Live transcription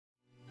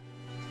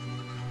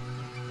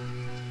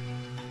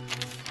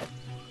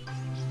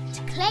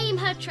claim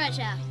her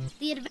treasure.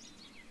 The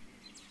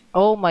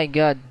Oh my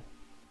god.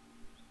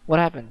 What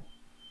happened?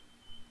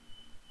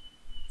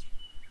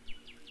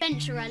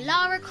 adventurer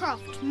Lara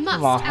Croft must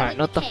Come on, outwit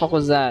what the king, fuck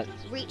was that?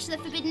 reach the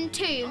forbidden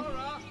tomb,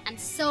 and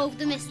solve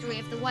the mystery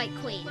of the White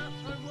Queen.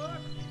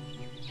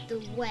 The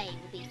way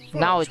will be fraught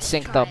Now it's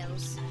with synced up.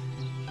 trials.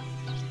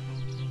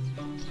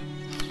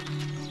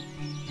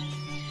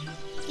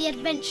 The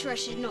adventurer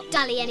should not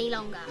dally any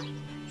longer.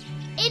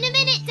 In a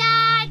minute,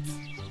 Dad!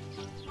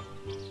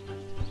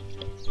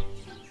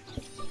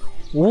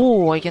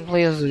 Ooh, I can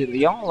play as a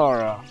young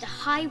Lara. The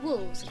high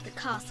walls of the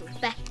castle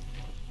beckon,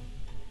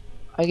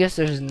 I guess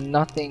there's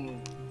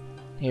nothing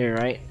here,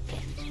 right?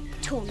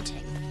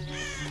 taunting.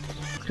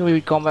 Can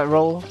we combat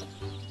roll?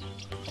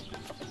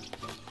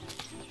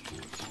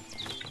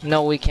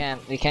 No, we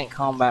can't. We can't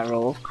combat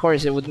roll. Of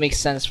course, it would make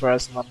sense for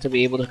us not to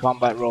be able to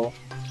combat roll.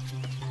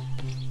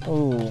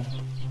 Ooh.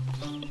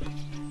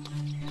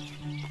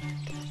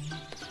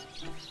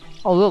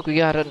 Oh look, we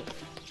got a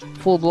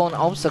full-blown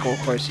obstacle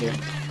course here.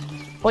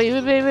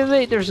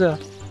 Wait! There's a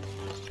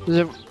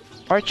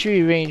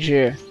archery range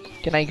here.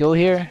 Can I go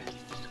here?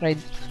 Can I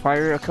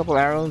fire a couple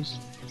arrows?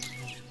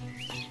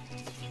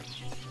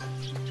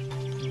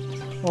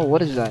 Oh,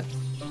 what is that?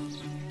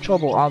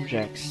 Trouble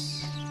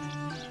objects.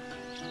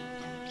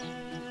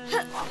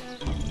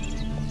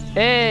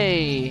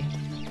 Hey!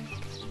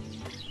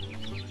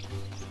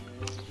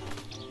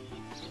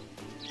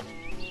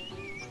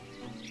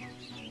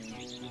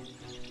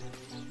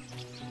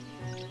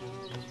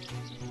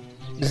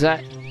 Is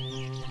that?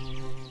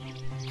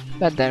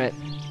 God damn it.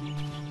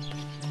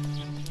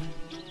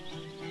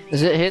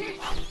 Does it hit?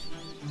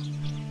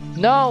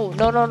 No,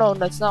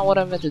 that's not what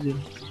I meant to do.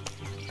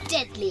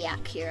 Deadly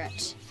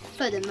accurate,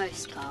 for the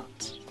most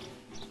part.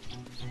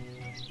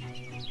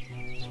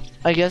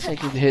 I guess I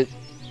could hit.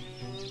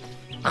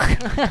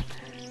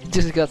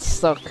 Just got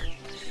stuck.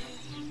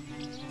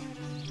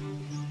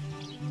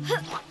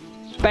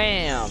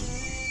 Bam!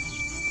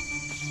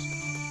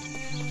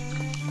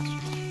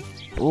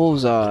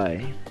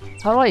 Bullseye.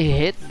 How do I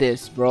hit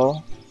this,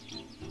 bro?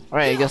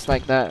 Alright, I guess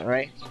like that,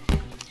 right?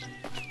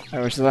 Alright,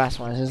 where's the last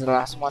one? Is this the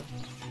last one?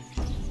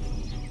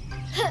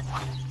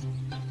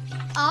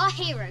 Our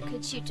hero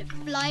could shoot a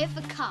fly of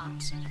a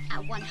cart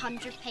at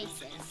 100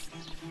 paces.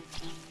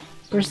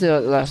 Where's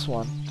the last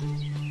one?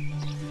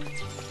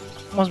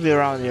 Must be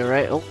around here,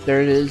 right? Oh,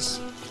 there it is.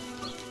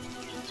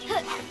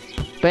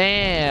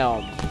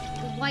 Bam!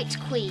 The White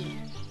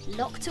Queen,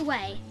 locked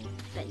away,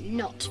 but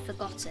not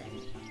forgotten.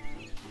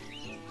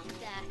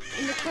 There,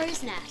 in the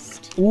crow's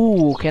nest.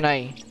 Ooh, can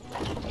I?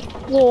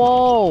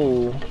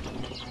 Whoa!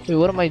 Wait,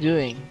 what am I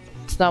doing?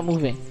 It's not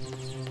moving.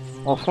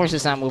 Well, of course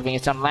it's not moving.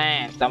 It's on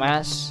land,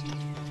 dumbass.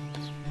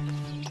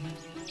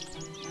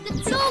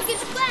 The door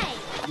gives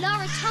way!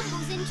 Lara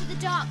tumbles into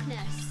the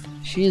darkness.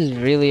 She's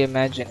really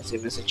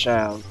imaginative as a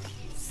child.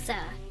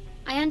 Sir,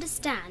 I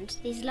understand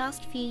these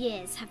last few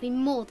years have been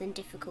more than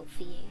difficult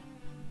for you.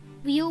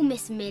 We all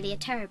miss Amelia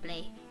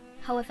terribly.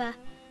 However,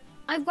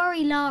 I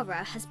worry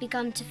Lara has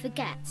begun to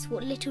forget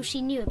what little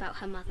she knew about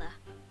her mother.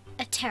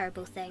 A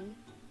terrible thing.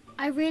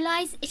 I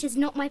realise it is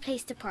not my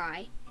place to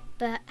pry,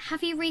 but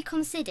have you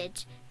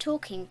reconsidered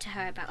talking to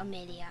her about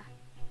Amelia?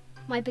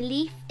 My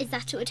belief is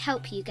that it would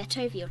help you get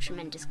over your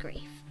tremendous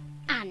grief,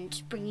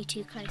 and bring you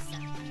two closer.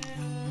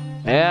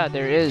 Yeah,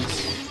 there is.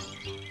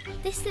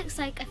 This looks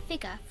like a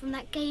figure from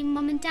that game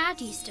Mum and Dad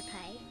used to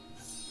play.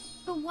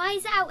 But why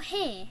is it out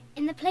here,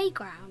 in the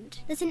playground?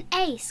 There's an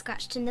A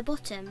scratched in the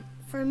bottom,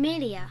 for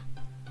Amelia.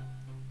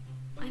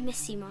 I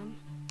miss you, Mum.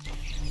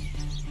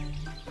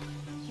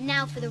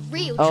 Now for the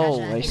real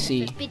treasure in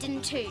the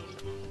Forbidden Tomb.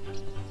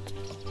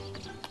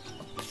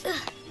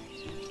 Ugh.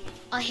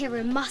 Our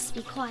hero must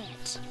be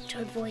quiet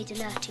to avoid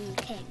alerting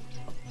the king.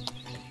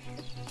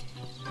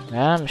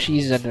 Damn,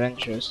 she's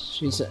adventurous.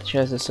 She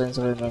has a sense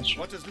of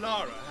adventure. What does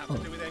Lara have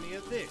to do with any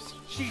of this?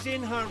 She's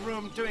in her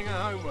room doing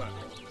her homework.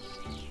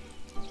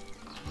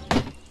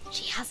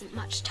 She hasn't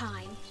much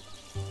time.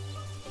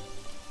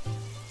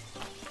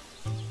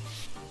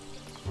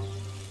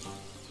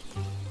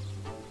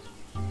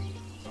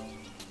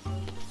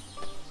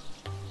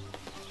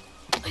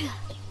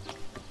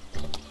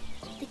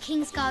 The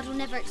King's Guard will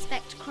never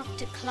expect Croft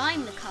to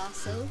climb the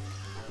castle.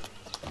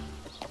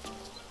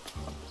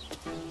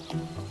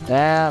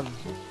 Damn.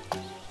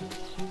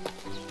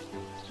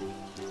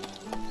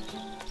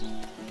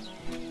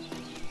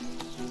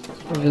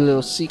 A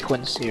little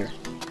sequence here.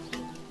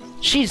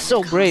 She's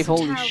so brave,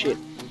 holy shit.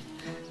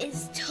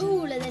 It's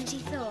taller than she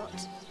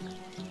thought.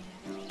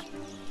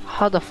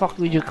 How the fuck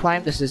would you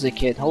climb this as a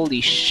kid?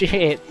 Holy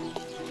shit.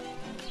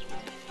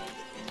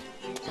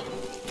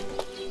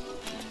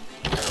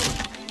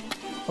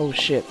 Oh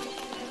shit.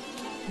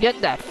 Get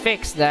that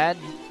fixed, Dad.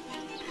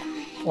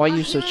 Why are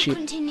you so cheap?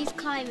 Continues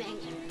climbing,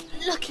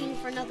 looking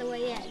for another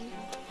way in.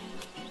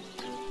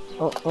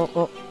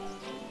 Oh.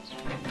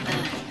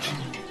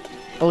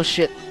 Oh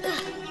shit.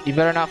 You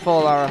better not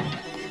fall, Lara.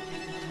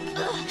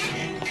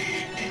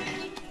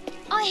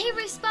 Our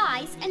hero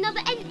spies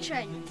another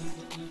entrance.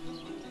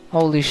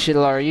 Holy shit,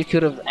 Lara, you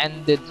could have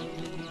ended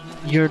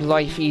your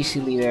life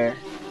easily there.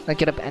 That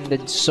could have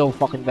ended so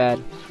fucking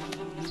bad.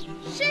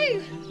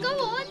 Shoo! Go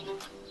on!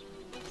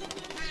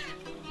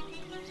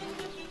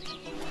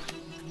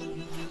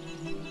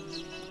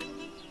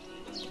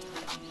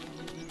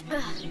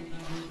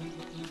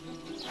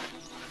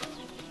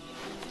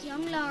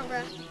 Young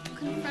Lara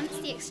confronts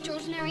the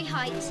extraordinary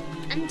height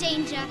and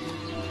danger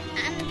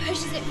and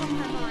pushes it from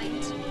her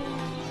mind.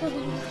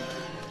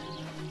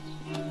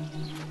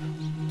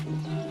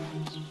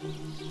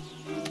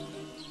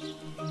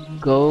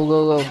 Go,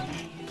 go, go.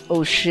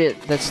 Oh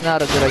shit, that's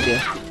not a good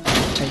idea.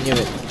 I knew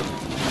it.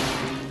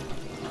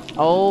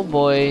 Oh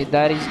boy,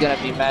 Daddy's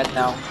gonna be mad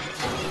now.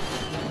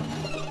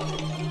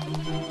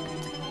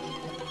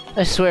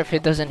 I swear if he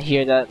doesn't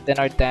hear that, then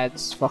our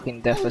dad's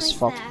fucking deaf as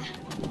fuck.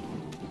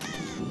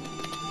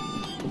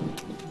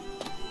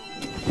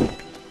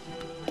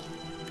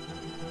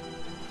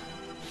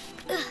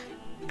 There.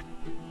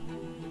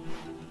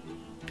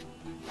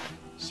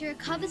 She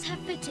recovers her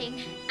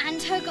footing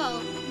and her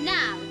goal.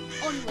 Now,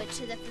 onward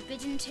to the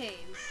Forbidden Tomb.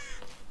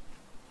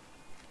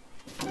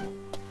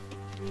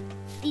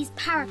 These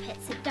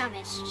parapets are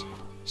damaged.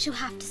 She'll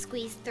have to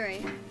squeeze through.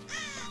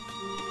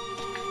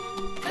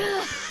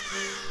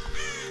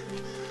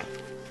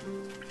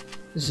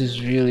 This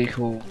is really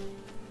cool.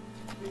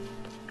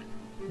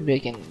 Maybe I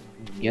can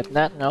get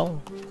that?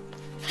 No?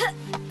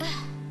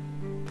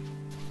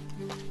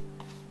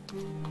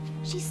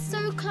 She's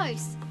so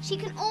close. She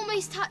can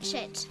almost touch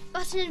it,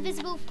 but an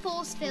invisible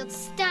force field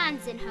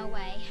stands in her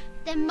way.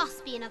 There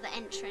must be another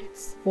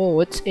entrance. Whoa,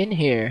 what's in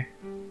here?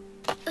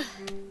 Our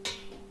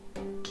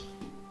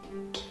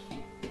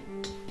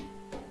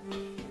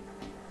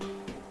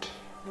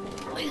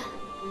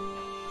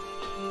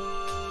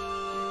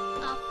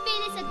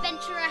fearless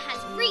adventurer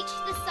has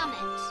reached the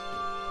summit.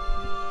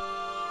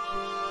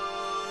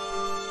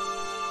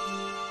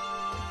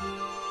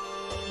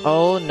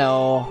 Oh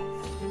no.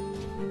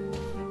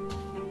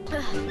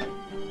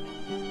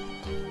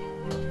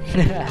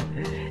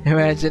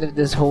 Imagine if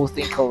this whole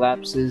thing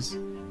collapses.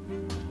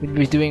 We'd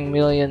be doing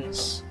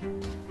millions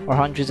or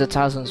hundreds of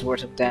thousands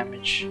worth of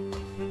damage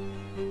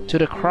to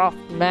the Croft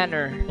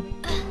Manor.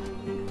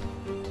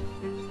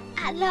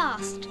 At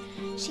last,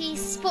 she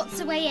spots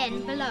a way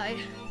in below.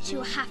 She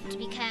will have to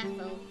be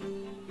careful.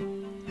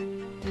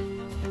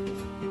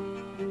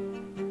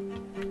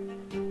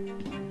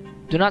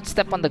 Do not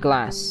step on the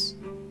glass.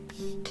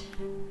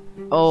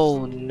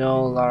 Oh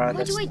no, Lara.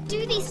 Why do I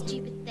do these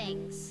stupid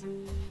things?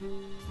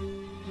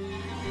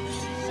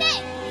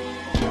 Shit!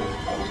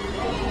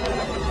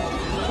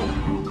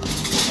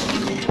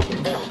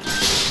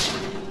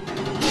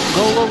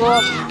 Go, go, go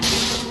up.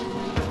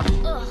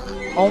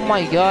 Ugh. Oh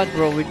my god,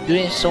 bro. We're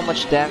doing so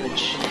much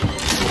damage.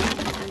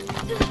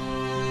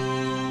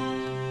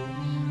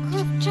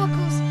 Croft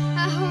chuckles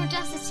at her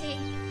audacity.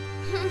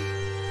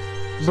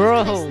 She's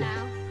Bro. close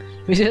now.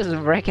 We're just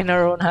wrecking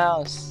our own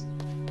house.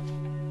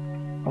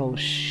 Oh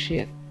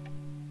shit.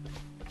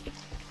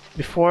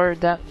 Before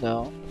that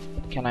though,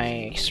 can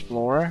I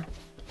explore?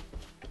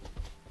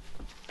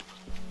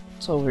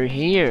 It's over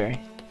here.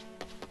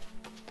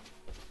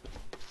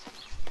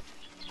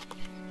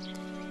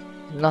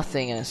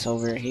 Nothing is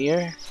over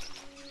here.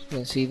 You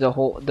can see the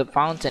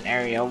fountain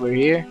area over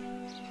here.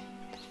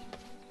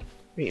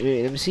 Wait,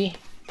 let me see.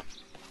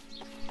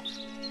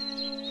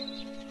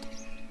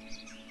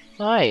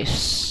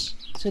 Nice.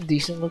 It's a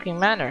decent looking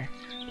manor.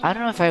 I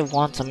don't know if I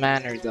want a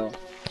manor though.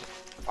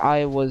 If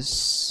I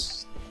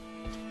was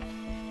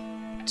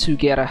to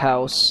get a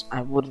house,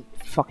 I wouldn't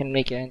fucking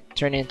make it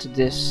turn into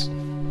this.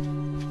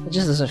 It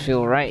just doesn't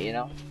feel right, you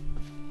know?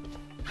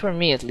 For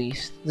me at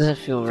least, it doesn't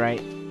feel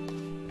right.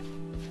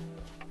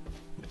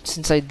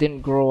 Since I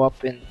didn't grow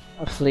up in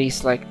a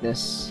place like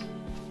this,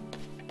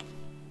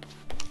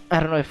 I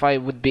don't know if I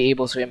would be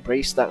able to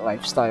embrace that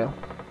lifestyle.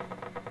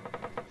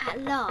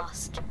 At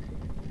last,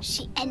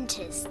 she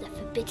enters the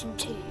Forbidden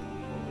Tomb.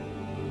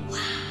 Wow.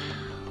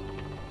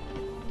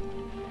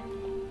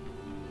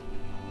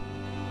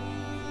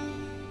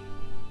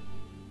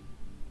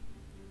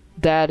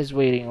 Dad is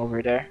waiting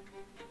over there.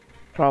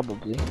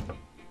 Probably.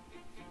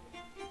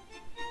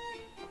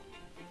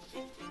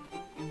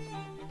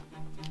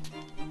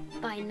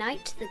 By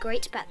night, the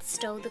great bat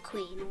stole the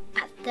queen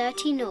at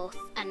 30 north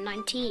and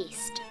 90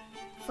 east.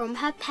 From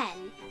her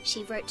pen,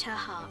 she wrote her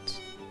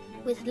heart.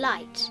 With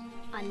light,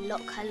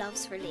 unlock her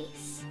love's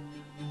release.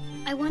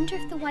 I wonder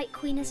if the White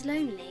Queen is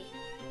lonely.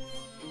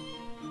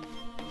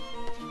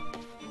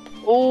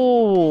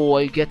 Oh,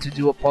 I get to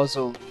do a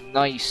puzzle.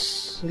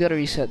 Nice. We gotta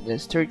reset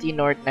this. 30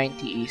 north,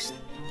 90 east.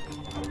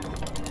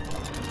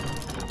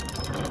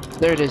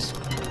 There it is.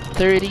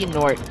 30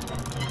 north.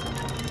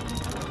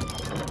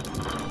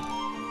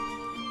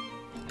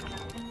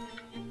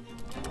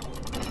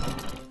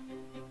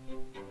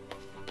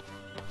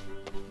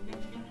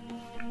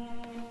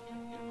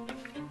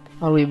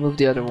 I'll remove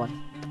the other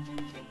one.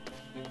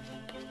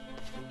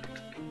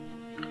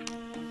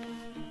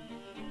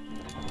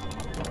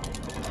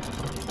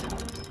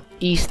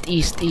 East,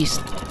 east,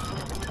 east.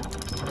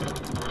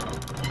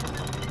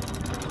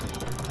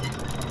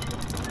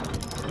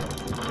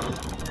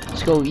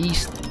 Let's go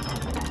east.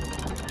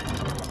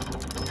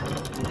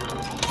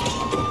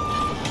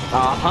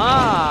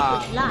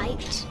 Aha! With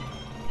light,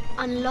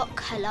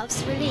 unlock her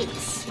love's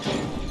release.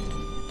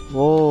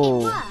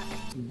 Whoa. It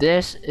worked.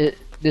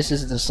 This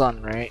is the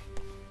sun, right?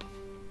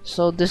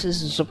 So this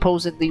is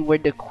supposedly where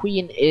the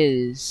queen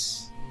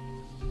is.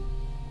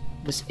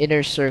 This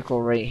inner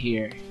circle right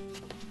here.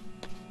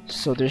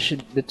 So the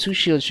 2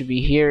 shields should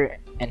be here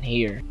and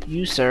here.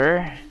 You,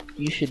 sir,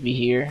 you should be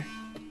here.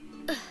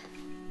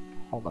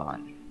 Hold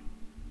on.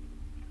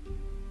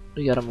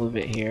 We gotta move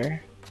it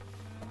here.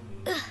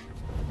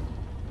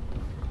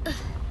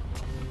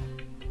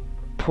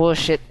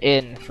 Push it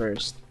in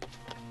first.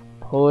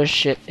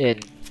 Push it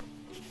in.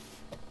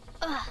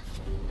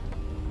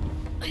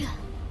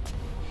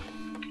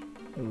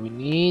 We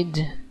need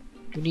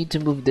to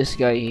move this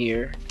guy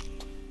here.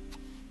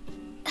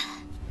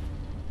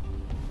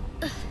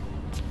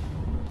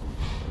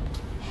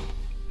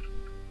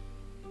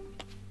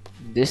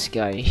 This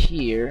guy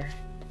here.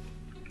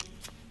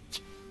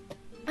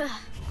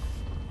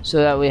 So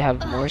that we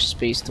have more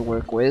space to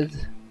work with.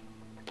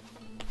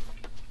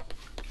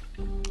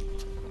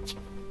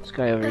 This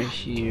guy over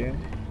here.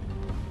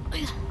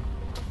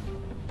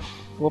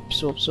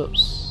 Whoops, whoops,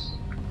 whoops.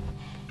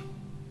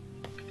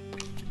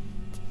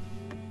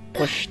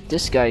 Push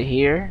this guy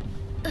here.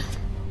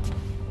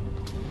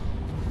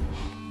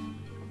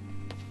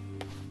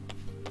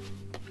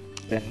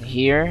 Then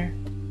here.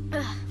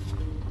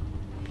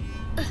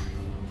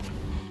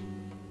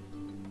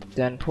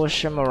 Then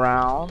push him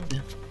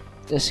around.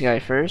 This guy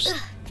first.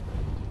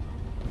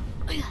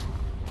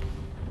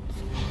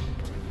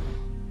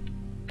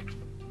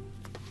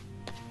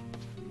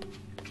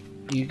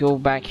 You go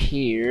back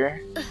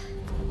here.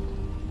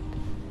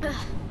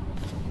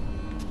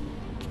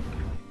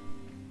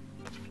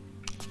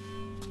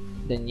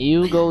 Then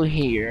you go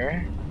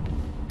here.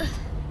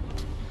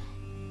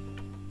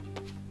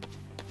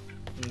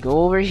 Go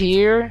over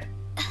here.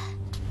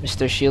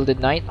 Mr. Shielded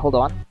Knight, hold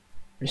on.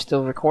 We're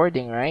still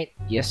recording, right?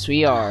 Yes,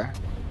 we are.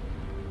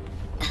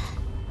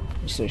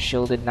 Mr.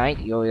 Shielded Knight,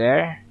 you go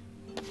there.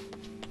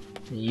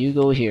 And you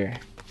go here.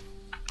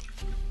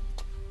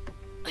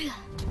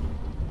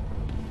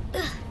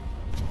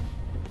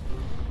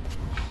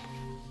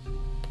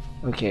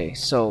 Okay,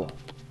 so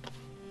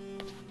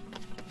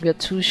we got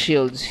 2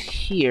 shields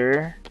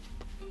here.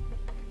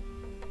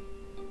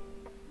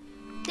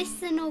 This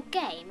is an old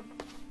game.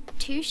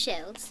 2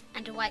 shields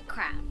and a white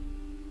crown.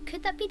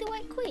 Could that be the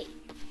White Queen?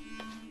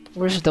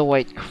 Where's the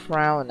white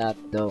crown at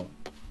though?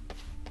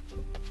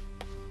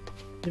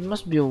 There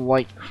must be a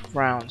white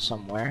crown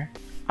somewhere.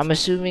 I'm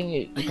assuming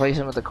you place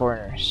them at the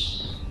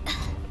corners.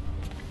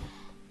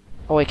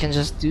 Oh, I can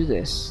just do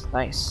this.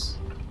 Nice.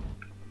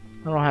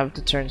 I don't have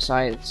to turn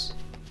sides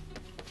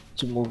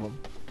to move them.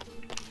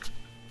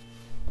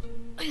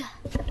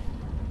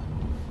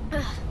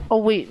 Oh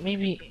wait,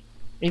 maybe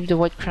the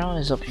white crown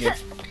is up here,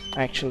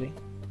 actually.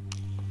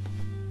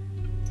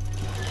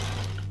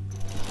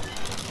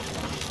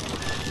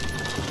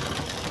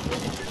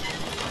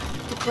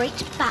 The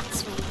great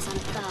bat's wings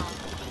unfurl.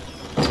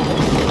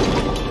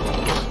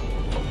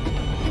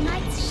 The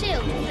knight's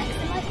shield reflects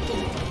the light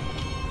beam.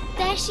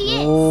 There she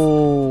is!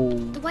 Oh.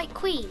 The White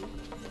Queen.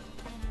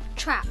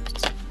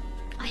 Trapped.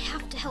 I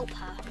have to help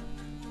her.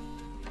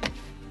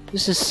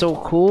 This is so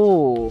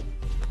cool.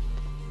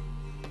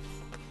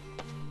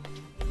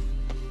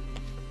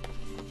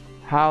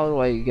 How do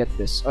I get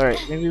this?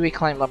 Alright, maybe we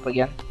climb up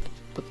again.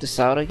 Put this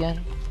out again.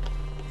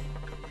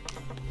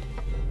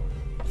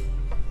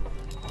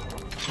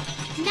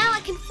 Now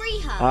I can free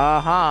her.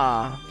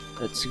 Aha!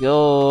 Let's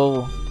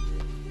go.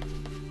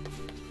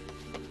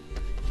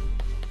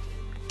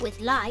 With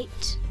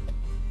light,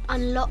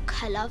 unlock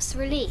her love's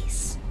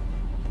release.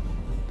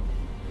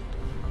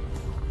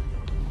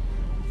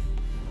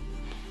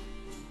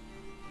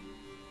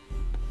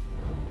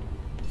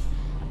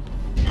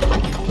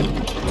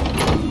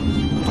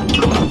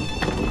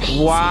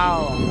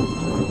 Wow.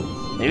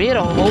 They made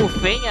a whole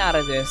thing out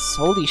of this.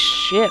 Holy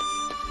shit.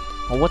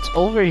 Well, what's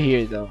over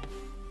here though?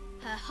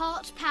 Her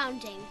heart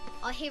pounding,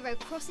 our hero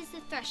crosses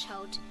the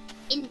threshold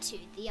into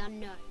the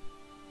unknown.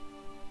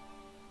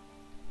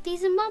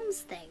 These are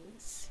Mum's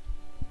things.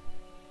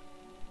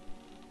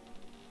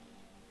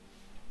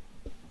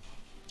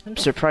 I'm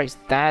surprised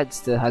Dad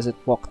still hasn't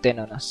walked in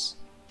on us.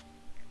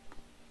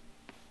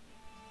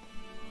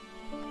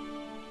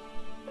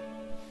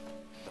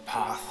 The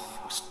path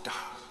was dark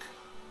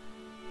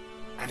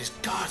and is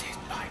guarded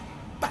by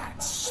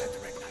bats, said the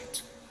Red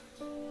Knight.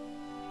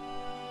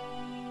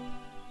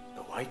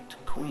 The White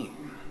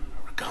Queen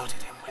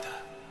regarded him with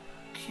a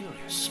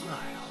curious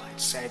smile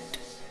and said,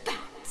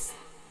 Bats!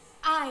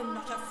 I'm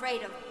not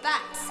afraid of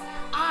bats.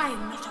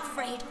 I'm not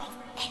afraid of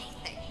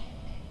anything.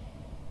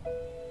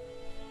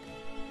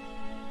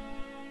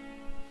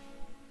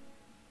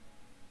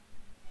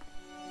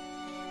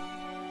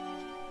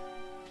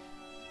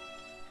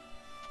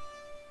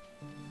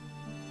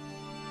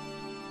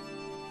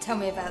 Tell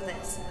me about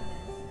this.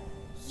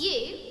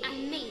 You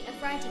and me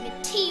are riding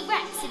a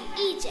T-Rex in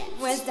Egypt.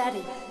 Where's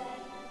Daddy?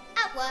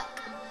 At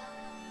work.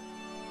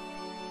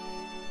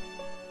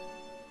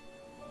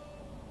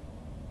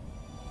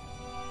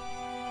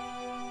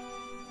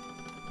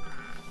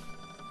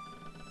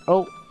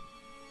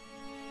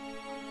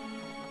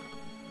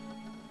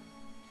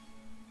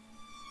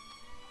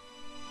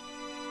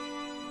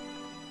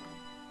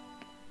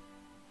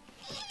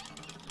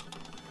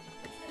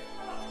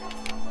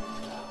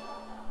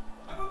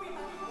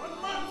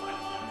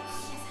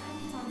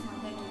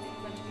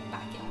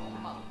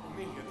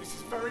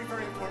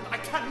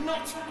 am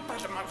not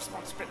abandoned my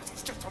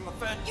responsibilities, just on the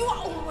verge. You are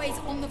always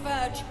on the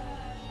verge.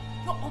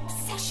 Your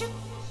obsession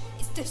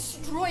is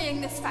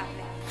destroying this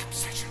family.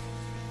 Obsession?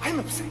 I'm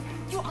obsessed.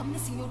 You are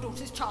missing your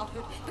daughter's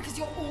childhood because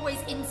you're always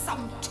in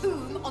some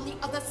tomb on the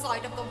other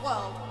side of the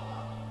world.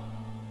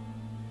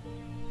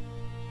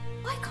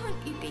 Why can't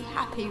you be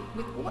happy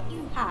with what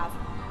you have?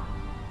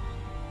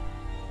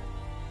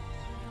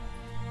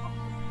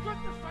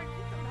 Goodness sake,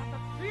 you don't have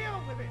to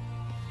deal with it!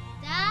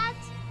 Dad?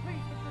 Please,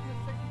 for goodness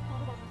sake, you've got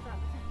to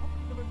understand. This is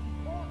probably the most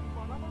important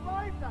one I've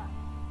arrived at.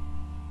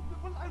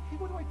 Well, okay,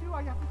 what do?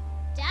 I have to